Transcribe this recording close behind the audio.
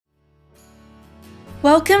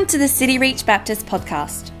Welcome to the City Reach Baptist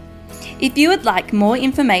podcast. If you would like more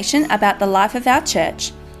information about the life of our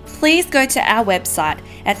church, please go to our website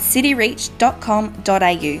at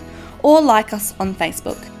cityreach.com.au or like us on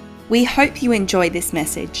Facebook. We hope you enjoy this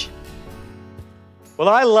message. Well,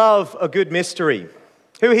 I love a good mystery.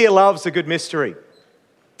 Who here loves a good mystery?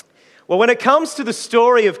 Well, when it comes to the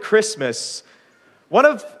story of Christmas, one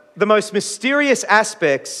of the most mysterious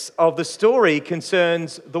aspects of the story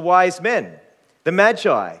concerns the wise men, the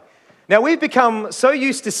Magi. Now, we've become so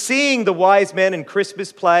used to seeing the wise men in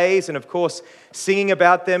Christmas plays and, of course, singing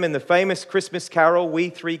about them in the famous Christmas carol, We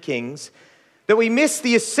Three Kings, that we miss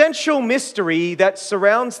the essential mystery that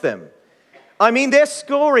surrounds them. I mean, their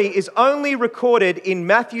story is only recorded in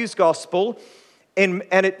Matthew's Gospel, and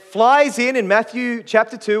it flies in Matthew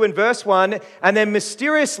chapter 2 and verse 1, and then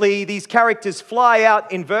mysteriously these characters fly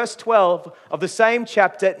out in verse 12 of the same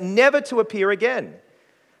chapter, never to appear again.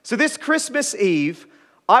 So this Christmas Eve,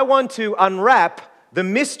 I want to unwrap the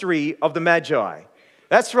mystery of the Magi.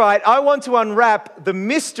 That's right, I want to unwrap the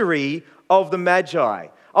mystery of the Magi.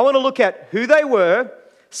 I want to look at who they were.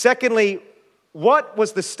 Secondly, what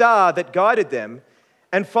was the star that guided them?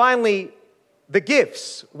 And finally, the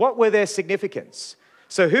gifts. What were their significance?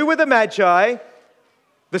 So who were the Magi?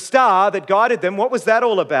 The star that guided them, what was that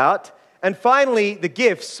all about? And finally, the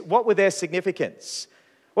gifts. What were their significance?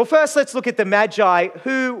 Well, first, let's look at the Magi.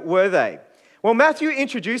 Who were they? Well, Matthew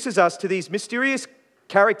introduces us to these mysterious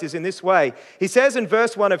characters in this way. He says in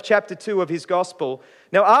verse 1 of chapter 2 of his gospel,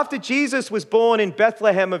 "Now after Jesus was born in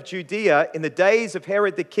Bethlehem of Judea in the days of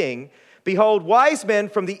Herod the king, behold, wise men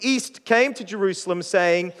from the east came to Jerusalem,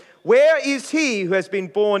 saying, 'Where is he who has been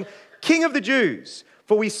born King of the Jews?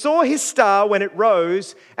 For we saw his star when it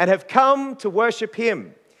rose and have come to worship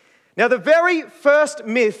him.'" Now, the very first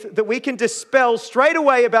myth that we can dispel straight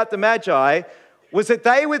away about the Magi was that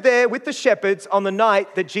they were there with the shepherds on the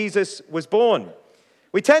night that Jesus was born.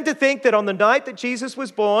 We tend to think that on the night that Jesus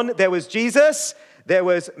was born, there was Jesus, there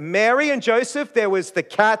was Mary and Joseph, there was the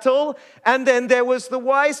cattle, and then there was the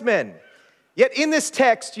wise men. Yet in this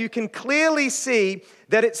text, you can clearly see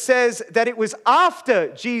that it says that it was after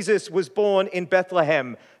Jesus was born in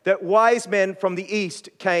Bethlehem that wise men from the east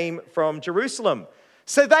came from Jerusalem.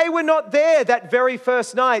 So they were not there that very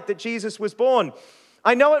first night that Jesus was born.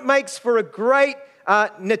 I know it makes for a great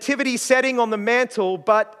nativity setting on the mantle,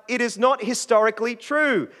 but it is not historically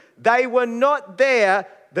true. They were not there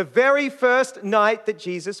the very first night that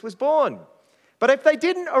Jesus was born. But if they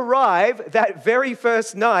didn't arrive that very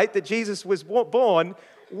first night that Jesus was born,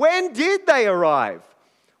 when did they arrive?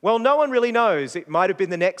 Well, no one really knows. It might have been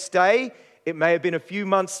the next day. It may have been a few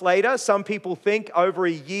months later. Some people think over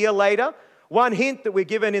a year later. One hint that we're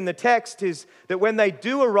given in the text is that when they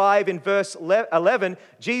do arrive in verse 11,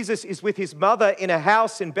 Jesus is with his mother in a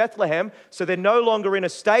house in Bethlehem, so they're no longer in a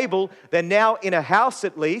stable, they're now in a house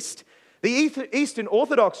at least. The Eastern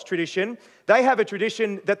Orthodox tradition, they have a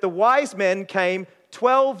tradition that the wise men came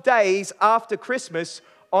 12 days after Christmas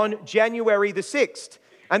on January the 6th.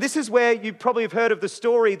 And this is where you probably have heard of the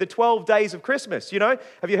story, the 12 days of Christmas. You know,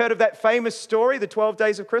 have you heard of that famous story, the 12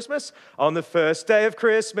 days of Christmas? On the first day of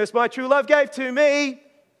Christmas, my true love gave to me.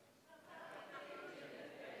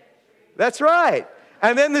 That's right.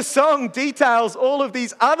 And then the song details all of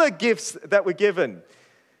these other gifts that were given.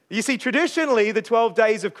 You see, traditionally, the 12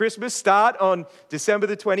 days of Christmas start on December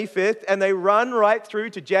the 25th, and they run right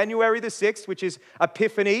through to January the 6th, which is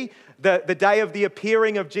Epiphany, the day of the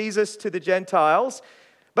appearing of Jesus to the Gentiles.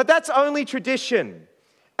 But that's only tradition.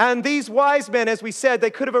 And these wise men, as we said, they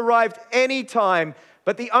could have arrived any time,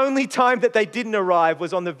 but the only time that they didn't arrive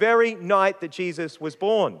was on the very night that Jesus was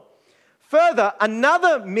born. Further,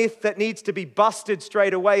 another myth that needs to be busted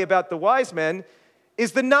straight away about the wise men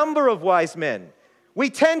is the number of wise men. We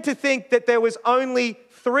tend to think that there was only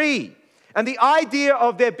 3. And the idea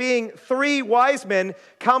of there being 3 wise men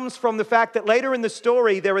comes from the fact that later in the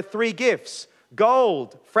story there are 3 gifts: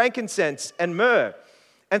 gold, frankincense, and myrrh.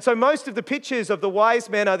 And so most of the pictures of the wise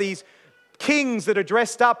men are these kings that are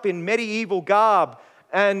dressed up in medieval garb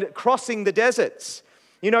and crossing the deserts.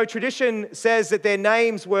 You know, tradition says that their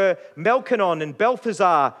names were Melchinon and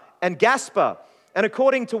Balthazar and Gaspar. And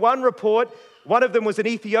according to one report, one of them was an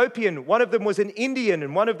Ethiopian, one of them was an Indian,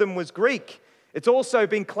 and one of them was Greek. It's also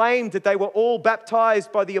been claimed that they were all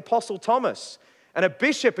baptized by the Apostle Thomas. And a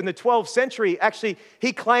bishop in the 12th century, actually,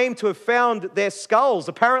 he claimed to have found their skulls.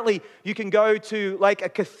 Apparently, you can go to like a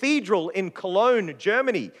cathedral in Cologne,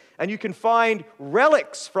 Germany, and you can find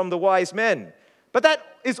relics from the wise men. But that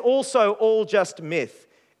is also all just myth.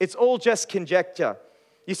 It's all just conjecture.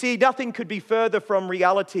 You see, nothing could be further from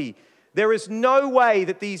reality. There is no way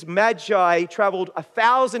that these magi traveled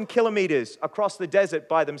 1,000 kilometers across the desert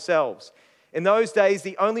by themselves. In those days,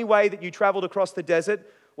 the only way that you traveled across the desert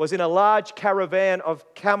was in a large caravan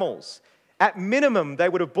of camels. At minimum, they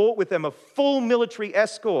would have brought with them a full military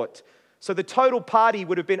escort. So the total party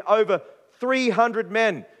would have been over 300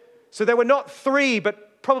 men. So there were not 3,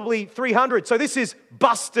 but probably 300. So this is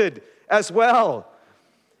busted as well.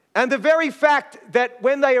 And the very fact that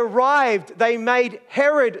when they arrived, they made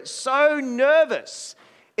Herod so nervous.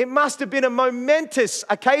 It must have been a momentous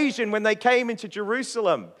occasion when they came into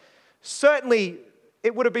Jerusalem. Certainly,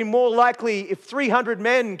 it would have been more likely if 300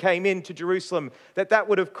 men came into Jerusalem that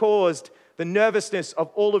would have caused the nervousness of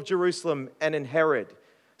all of Jerusalem and in Herod.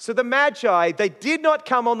 So the Magi, they did not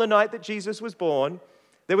come on the night that Jesus was born.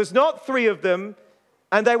 There was not 3 of them,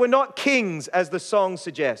 and they were not kings, as the song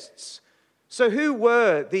suggests. So who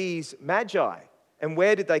were these Magi, and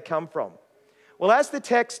where did they come from? Well, as the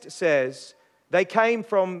text says, they came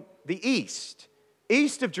from the east.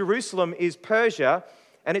 East of Jerusalem is Persia,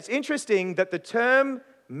 and it's interesting that the term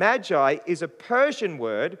Magi is a Persian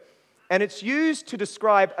word, and it's used to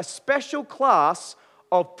describe a special class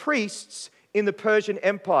of priests in the Persian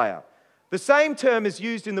Empire. The same term is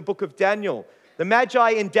used in the book of Daniel. The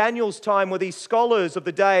Magi in Daniel's time were these scholars of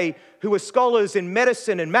the day who were scholars in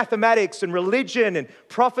medicine and mathematics and religion and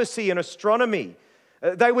prophecy and astronomy.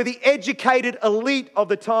 They were the educated elite of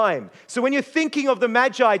the time. So when you're thinking of the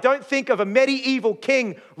Magi, don't think of a medieval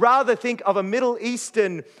king, rather think of a Middle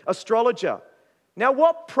Eastern astrologer. Now,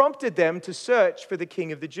 what prompted them to search for the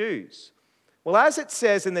King of the Jews? Well, as it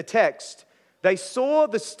says in the text, they saw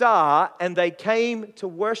the star and they came to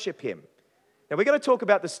worship him. Now, we're going to talk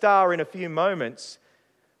about the star in a few moments,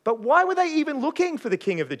 but why were they even looking for the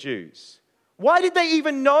King of the Jews? Why did they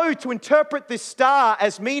even know to interpret this star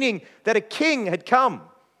as meaning that a king had come?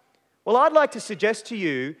 Well, I'd like to suggest to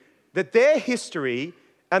you that their history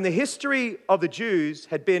and the history of the Jews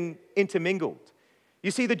had been intermingled.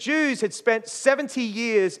 You see, the Jews had spent 70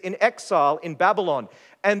 years in exile in Babylon,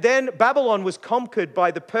 and then Babylon was conquered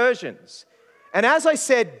by the Persians. And as I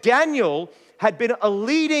said, Daniel had been a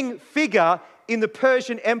leading figure in the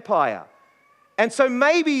Persian Empire. And so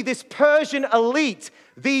maybe this Persian elite,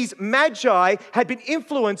 these Magi, had been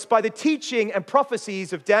influenced by the teaching and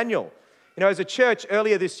prophecies of Daniel. You know, as a church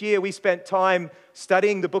earlier this year, we spent time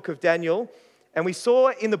studying the book of Daniel. And we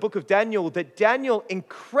saw in the book of Daniel that Daniel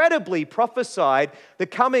incredibly prophesied the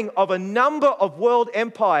coming of a number of world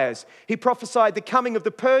empires. He prophesied the coming of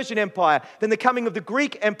the Persian Empire, then the coming of the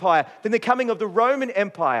Greek Empire, then the coming of the Roman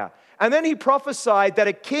Empire. And then he prophesied that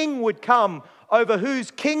a king would come over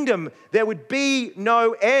whose kingdom there would be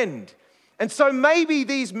no end. And so maybe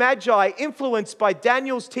these Magi, influenced by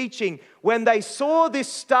Daniel's teaching, when they saw this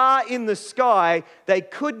star in the sky, they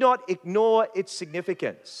could not ignore its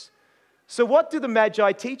significance. So what do the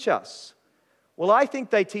Magi teach us? Well, I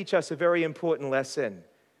think they teach us a very important lesson.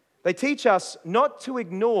 They teach us not to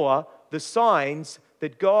ignore the signs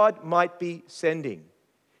that God might be sending.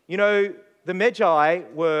 You know, the Magi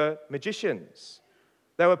were magicians.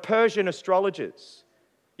 They were Persian astrologers.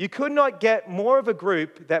 You could not get more of a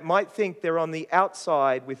group that might think they're on the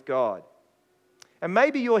outside with God. And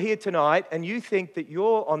maybe you're here tonight and you think that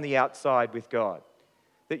you're on the outside with God,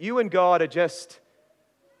 that you and God are just,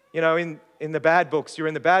 you know, in the bad books. You're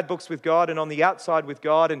in the bad books with God and on the outside with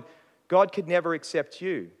God, and God could never accept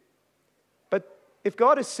you. But if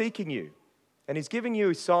God is seeking you and He's giving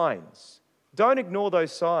you signs, don't ignore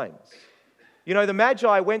those signs. You know, the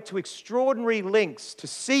Magi went to extraordinary lengths to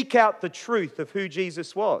seek out the truth of who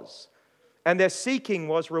Jesus was, and their seeking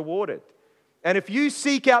was rewarded. And if you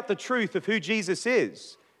seek out the truth of who Jesus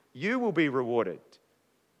is, you will be rewarded.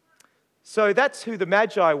 So that's who the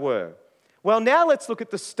Magi were. Well, now let's look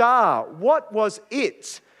at the star. What was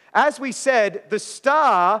it? As we said, the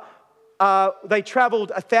star, they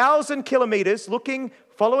traveled 1,000 kilometers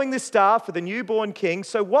following the star for the newborn king.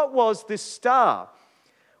 So what was this star?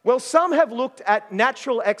 Well, some have looked at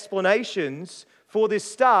natural explanations for this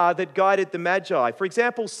star that guided the Magi. For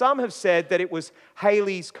example, some have said that it was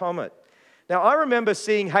Halley's Comet. Now, I remember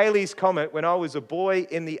seeing Halley's Comet when I was a boy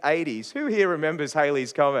in the 80s. Who here remembers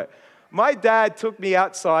Halley's Comet? My dad took me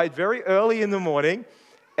outside very early in the morning,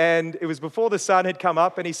 and it was before the sun had come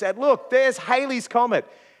up, and he said, "Look, there's Halley's Comet."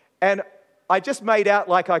 And I just made out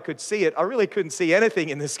like I could see it. I really couldn't see anything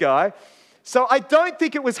in the sky. So I don't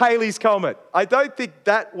think it was Halley's Comet. I don't think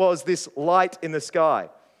that was this light in the sky.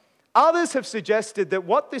 Others have suggested that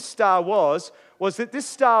what this star was that this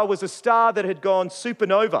star was a star that had gone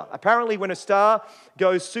supernova. Apparently, when a star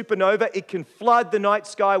goes supernova, it can flood the night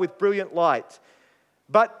sky with brilliant light.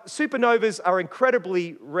 But supernovas are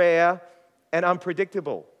incredibly rare and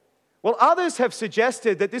unpredictable. Well, others have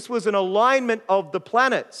suggested that this was an alignment of the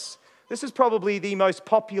planets. This is probably the most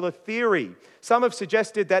popular theory. Some have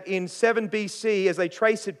suggested that in 7 BC, as they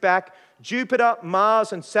trace it back, Jupiter,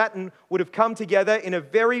 Mars, and Saturn would have come together in a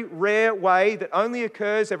very rare way that only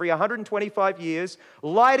occurs every 125 years,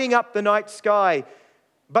 lighting up the night sky.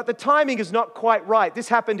 But the timing is not quite right. This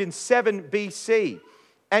happened in 7 BC.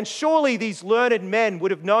 And surely these learned men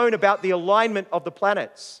would have known about the alignment of the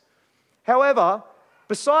planets. However,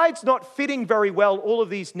 besides not fitting very well all of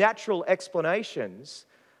these natural explanations,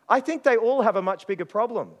 I think they all have a much bigger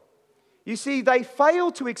problem. You see, they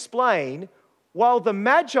fail to explain while the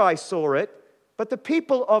Magi saw it, but the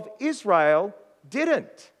people of Israel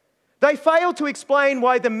didn't. They fail to explain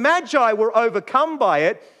why the Magi were overcome by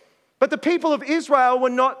it, but the people of Israel were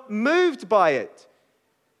not moved by it.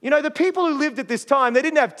 You know, the people who lived at this time, they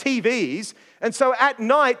didn't have TVs, and so at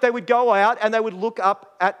night they would go out and they would look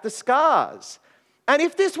up at the stars. And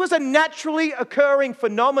if this was a naturally occurring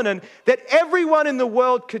phenomenon that everyone in the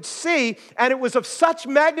world could see, and it was of such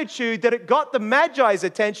magnitude that it got the Magi's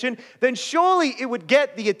attention, then surely it would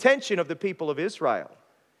get the attention of the people of Israel.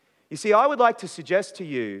 You see, I would like to suggest to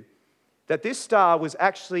you that this star was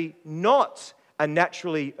actually not a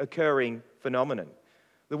naturally occurring phenomenon.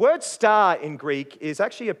 The word star in Greek is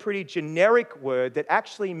actually a pretty generic word that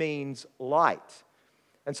actually means light.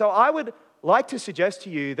 And so I would like to suggest to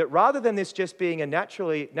you that rather than this just being a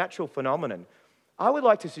natural phenomenon, I would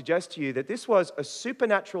like to suggest to you that this was a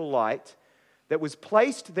supernatural light that was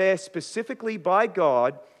placed there specifically by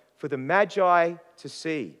God for the Magi to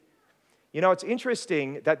see. You know, it's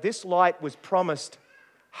interesting that this light was promised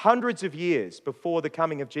hundreds of years before the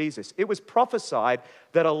coming of Jesus. It was prophesied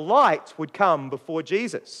that a light would come before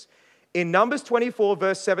Jesus. In Numbers 24,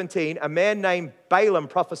 verse 17, a man named Balaam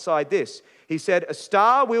prophesied this. He said, "A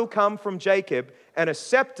star will come from Jacob, and a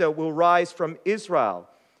scepter will rise from Israel."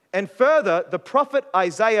 And further, the prophet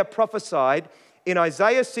Isaiah prophesied in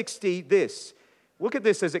Isaiah 60 this. Look at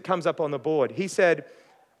this as it comes up on the board. He said,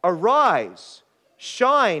 "Arise,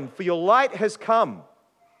 shine, for your light has come,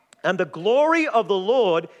 and the glory of the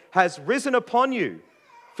Lord has risen upon you.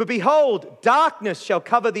 For behold, darkness shall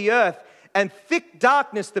cover the earth, and thick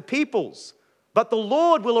darkness the peoples. But the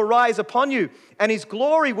Lord will arise upon you, and his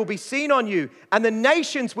glory will be seen on you, and the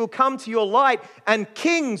nations will come to your light, and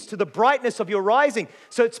kings to the brightness of your rising."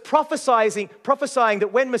 So it's prophesying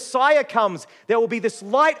that when Messiah comes, there will be this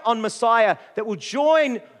light on Messiah that will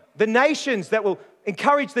join the nations, that will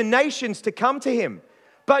encourage the nations to come to him.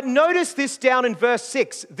 But notice this down in verse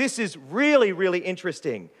 6. This is really, really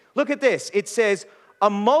interesting. Look at this. It says, "A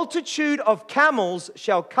multitude of camels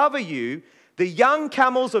shall cover you, the young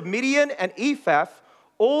camels of Midian and Ephah,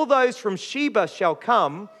 all those from Sheba shall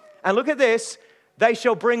come." And look at this. "They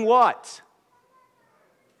shall bring" what?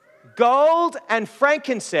 "Gold and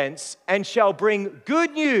frankincense, and shall bring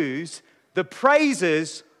good news, the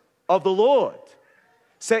praises of the Lord."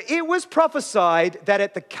 So it was prophesied that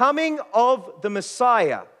at the coming of the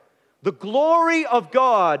Messiah, the glory of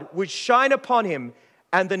God would shine upon him,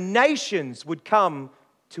 and the nations would come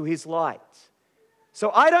to his light.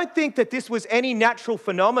 So I don't think that this was any natural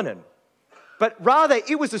phenomenon, but rather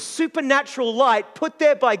it was a supernatural light put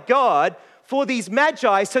there by God for these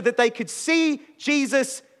Magi so that they could see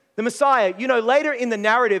Jesus, the Messiah. You know, later in the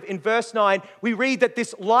narrative in verse 9, we read that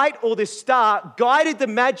this light or this star guided the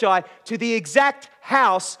Magi to the exact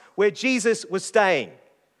house where Jesus was staying.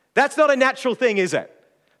 That's not a natural thing, is it?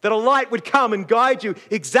 That a light would come and guide you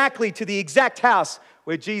exactly to the exact house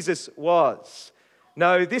where Jesus was.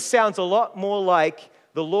 No, this sounds a lot more like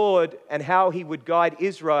the Lord and how he would guide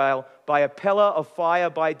Israel by a pillar of fire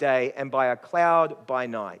by day and by a cloud by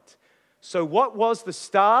night. So what was the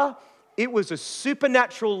star? It was a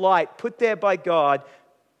supernatural light put there by God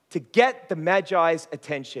to get the Magi's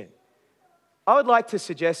attention. I would like to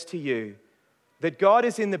suggest to you that God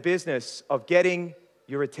is in the business of getting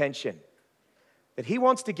your attention, that he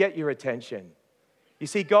wants to get your attention. You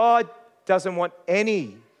see, God doesn't want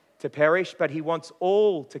any to perish, but he wants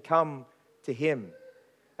all to come to him.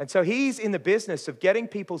 And so he's in the business of getting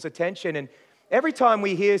people's attention. And every time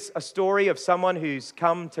we hear a story of someone who's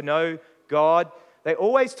come to know God, they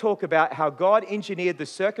always talk about how God engineered the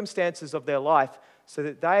circumstances of their life so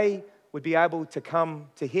that they would be able to come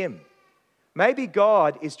to him. Maybe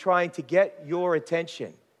God is trying to get your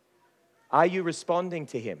attention. Are you responding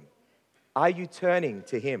to him? Are you turning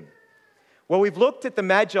to him? Well, we've looked at the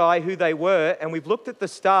Magi, who they were, and we've looked at the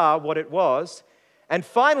star, what it was. And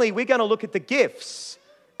finally, we're going to look at the gifts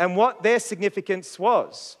and what their significance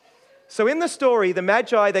was. So in the story, the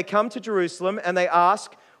Magi, they come to Jerusalem and they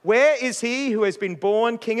ask, Where is he who has been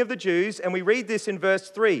born King of the Jews? And we read this in verse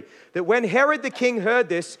 3, that when Herod the king heard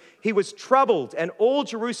this, he was troubled, and all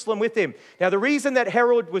Jerusalem with him. Now, the reason that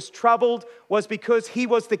Herod was troubled was because he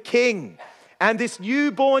was the king. And this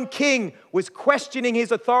newborn king was questioning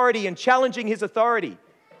his authority and challenging his authority.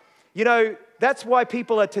 You know, that's why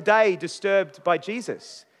people are today disturbed by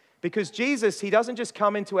Jesus. Because Jesus, he doesn't just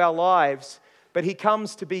come into our lives, but he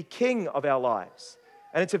comes to be king of our lives.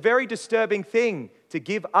 And it's a very disturbing thing to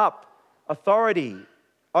give up authority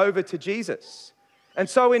over to Jesus. And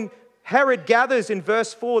so when Herod gathers in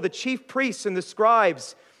verse 4 the chief priests and the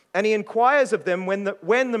scribes, and he inquires of them when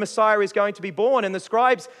the Messiah is going to be born. And the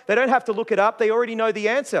scribes, they don't have to look it up. They already know the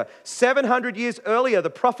answer. 700 years earlier, the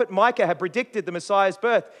prophet Micah had predicted the Messiah's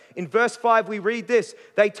birth. In verse 5, we read this.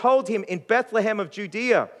 They told him, in Bethlehem of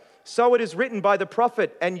Judea, so it is written by the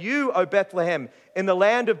prophet, and you, O Bethlehem, in the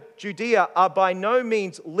land of Judea, are by no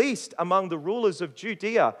means least among the rulers of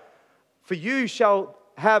Judea. For you shall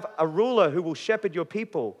have a ruler who will shepherd your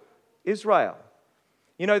people, Israel.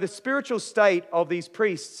 You know, the spiritual state of these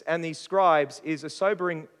priests and these scribes is a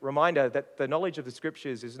sobering reminder that the knowledge of the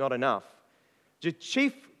scriptures is not enough. The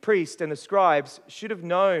chief priest and the scribes should have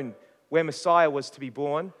known where Messiah was to be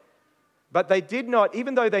born, but they did not,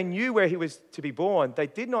 even though they knew where he was to be born, they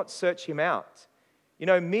did not search him out. You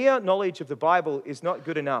know, mere knowledge of the Bible is not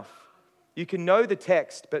good enough. You can know the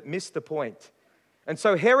text, but miss the point. And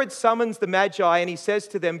so Herod summons the Magi and he says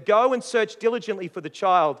to them, go and search diligently for the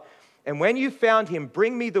child, and when you found him,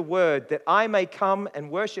 bring me the word that I may come and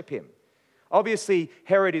worship him. Obviously,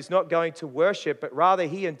 Herod is not going to worship, but rather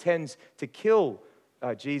he intends to kill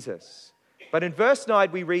Jesus. But in verse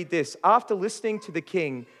 9, we read this. After listening to the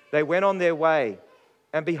king, they went on their way.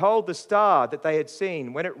 And behold, the star that they had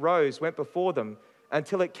seen, when it rose, went before them,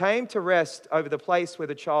 until it came to rest over the place where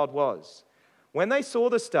the child was. When they saw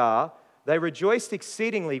the star, they rejoiced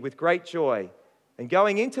exceedingly with great joy. And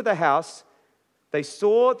going into the house, they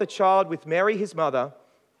saw the child with Mary his mother,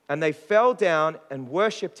 and they fell down and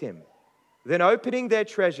worshipped him. Then opening their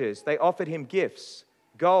treasures, they offered him gifts,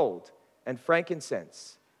 gold and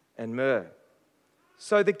frankincense and myrrh.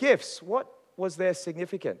 So the gifts, what was their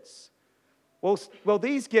significance? Well,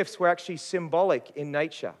 these gifts were actually symbolic in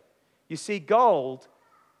nature. You see, gold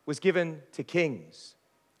was given to kings,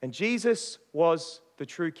 and Jesus was the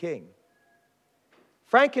true king.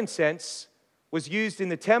 Frankincense was used in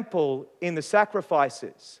the temple in the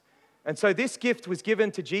sacrifices. And so this gift was given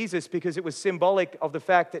to Jesus because it was symbolic of the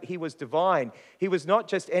fact that he was divine. He was not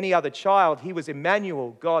just any other child. He was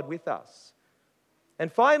Emmanuel, God with us. And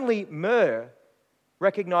finally, myrrh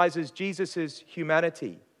recognizes Jesus'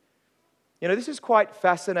 humanity. You know, this is quite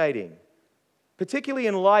fascinating, particularly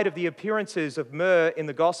in light of the appearances of myrrh in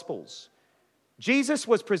the Gospels. Jesus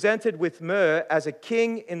was presented with myrrh as a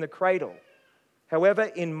king in the cradle.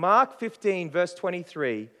 However, in Mark 15, verse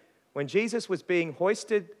 23, when Jesus was being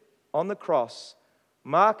hoisted on the cross,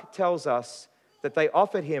 Mark tells us that they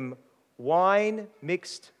offered him wine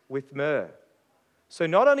mixed with myrrh. So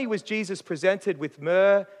not only was Jesus presented with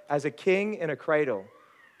myrrh as a king in a cradle,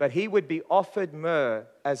 but he would be offered myrrh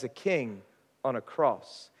as a king on a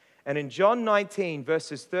cross. And in John 19,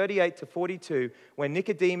 verses 38 to 42, when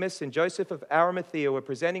Nicodemus and Joseph of Arimathea were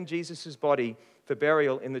presenting Jesus' body for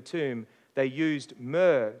burial in the tomb, they used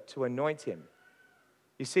myrrh to anoint him.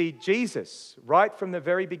 You see, Jesus, right from the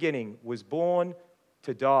very beginning, was born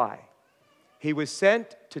to die. He was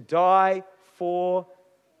sent to die for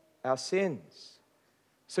our sins.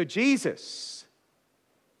 So Jesus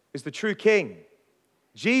is the true king.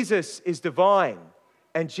 Jesus is divine.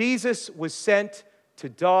 And Jesus was sent to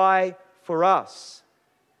die for us.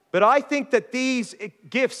 But I think that these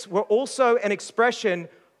gifts were also an expression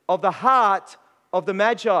of the heart of the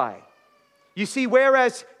Magi. You see,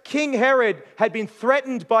 whereas King Herod had been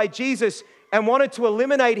threatened by Jesus and wanted to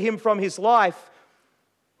eliminate him from his life,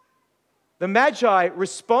 the Magi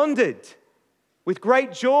responded with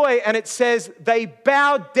great joy, and it says they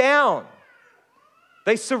bowed down.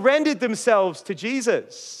 They surrendered themselves to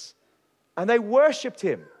Jesus, and they worshipped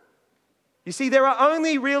him. You see, there are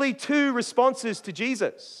only really two responses to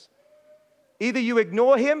Jesus. Either you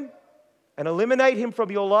ignore him and eliminate him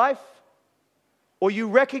from your life, or you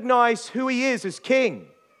recognize who he is as king,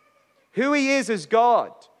 who he is as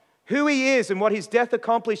God, who he is and what his death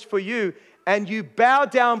accomplished for you, and you bow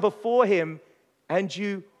down before him and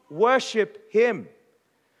you worship him.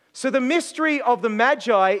 So the mystery of the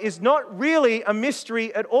Magi is not really a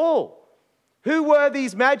mystery at all. Who were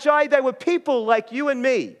these Magi? They were people like you and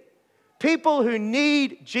me, people who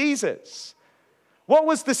need Jesus. What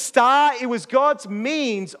was the star? It was God's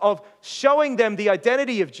means of showing them the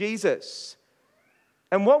identity of Jesus.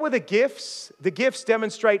 And what were the gifts? The gifts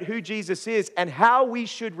demonstrate who Jesus is and how we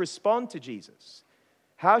should respond to Jesus.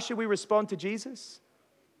 How should we respond to Jesus?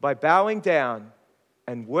 By bowing down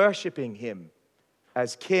and worshiping him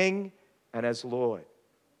as King and as Lord.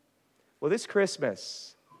 Well, this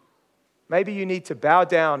Christmas, maybe you need to bow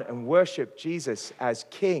down and worship Jesus as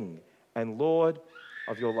King and Lord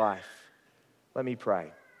of your life. Let me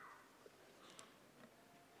pray.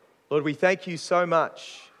 Lord, we thank you so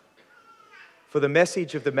much for the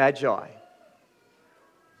message of the Magi.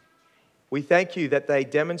 We thank you that they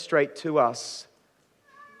demonstrate to us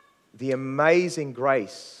the amazing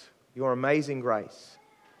grace, your amazing grace.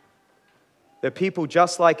 They're people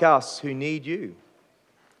just like us who need you.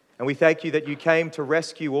 And we thank you that you came to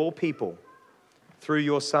rescue all people through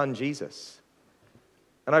your Son, Jesus.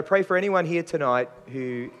 And I pray for anyone here tonight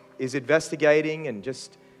who is investigating and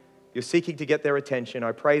just you're seeking to get their attention.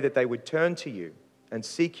 I pray that they would turn to you and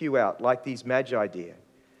seek you out like these Magi did.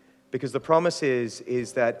 Because the promise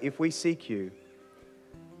is that if we seek you,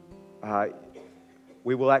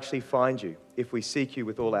 we will actually find you if we seek you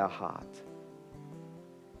with all our heart.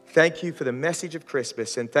 Thank you for the message of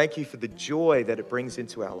Christmas, and thank you for the joy that it brings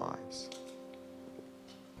into our lives.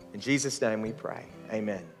 In Jesus' name we pray.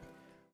 Amen.